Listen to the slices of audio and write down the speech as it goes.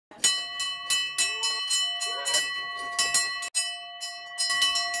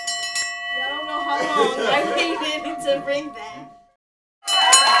long I waited to bring that.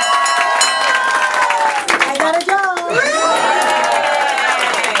 I got a job.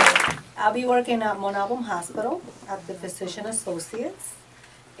 I'll be working at Mount Auburn Hospital at the Physician Associates,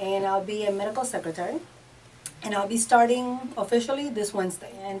 and I'll be a medical secretary. And I'll be starting officially this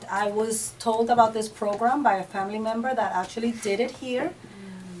Wednesday. And I was told about this program by a family member that actually did it here.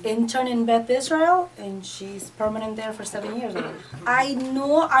 Intern in Beth Israel, and she's permanent there for 7 years already. I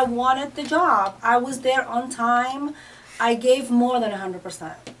knew I wanted the job. I was there on time. I gave more than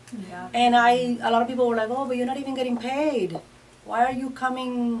 100%. Yeah. And a lot of people were like, oh, but you're not even getting paid. Why are you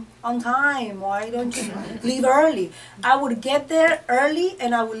coming on time? Why don't you leave early? I would get there early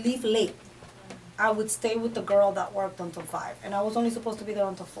and I would leave late. I would stay with the girl that worked until 5, and I was only supposed to be there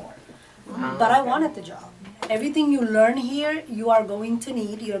until 4. But I wanted the job. Everything you learn here, you are going to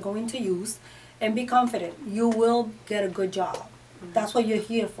need, you're going to use, and be confident. You will get a good job. That's what you're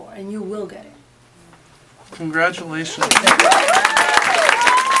here for, and you will get it. Congratulations.